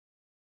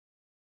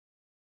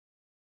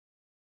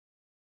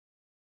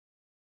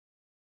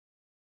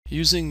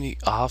Using the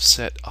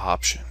offset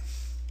option.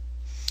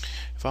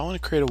 If I want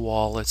to create a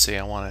wall, let's say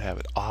I want to have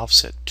it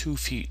offset 2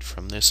 feet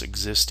from this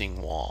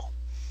existing wall.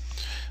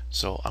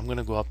 So I'm going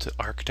to go up to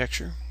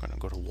architecture, I'm going to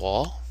go to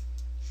wall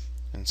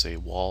and say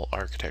wall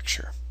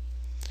architecture.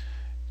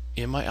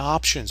 In my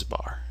options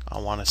bar,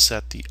 I want to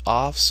set the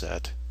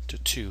offset to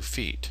 2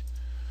 feet.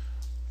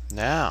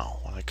 Now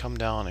when I come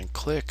down and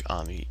click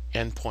on the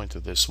endpoint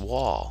of this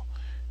wall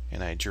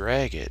and I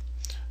drag it,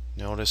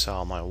 notice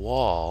how my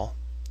wall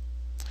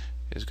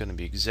is going to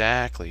be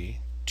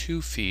exactly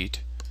 2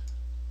 feet,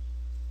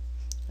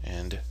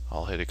 and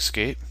I'll hit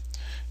escape,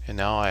 and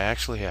now I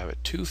actually have it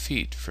 2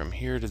 feet from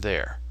here to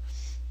there.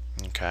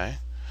 Okay,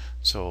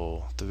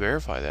 so to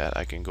verify that,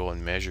 I can go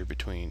and measure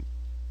between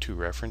two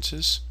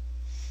references.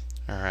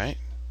 Alright,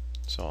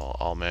 so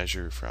I'll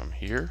measure from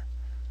here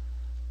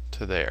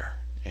to there,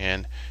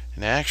 and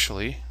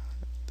actually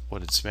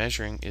what it's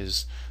measuring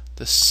is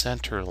the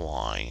center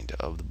line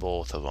of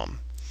both of them.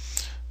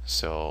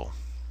 So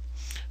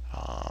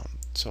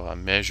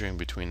I'm measuring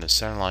between the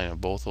center line of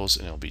both those,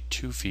 and it'll be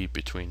 2 feet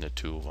between the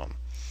two of them.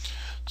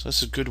 So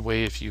this is a good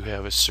way if you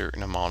have a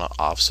certain amount of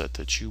offset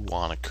that you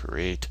want to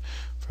create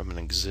from an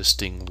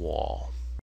existing wall.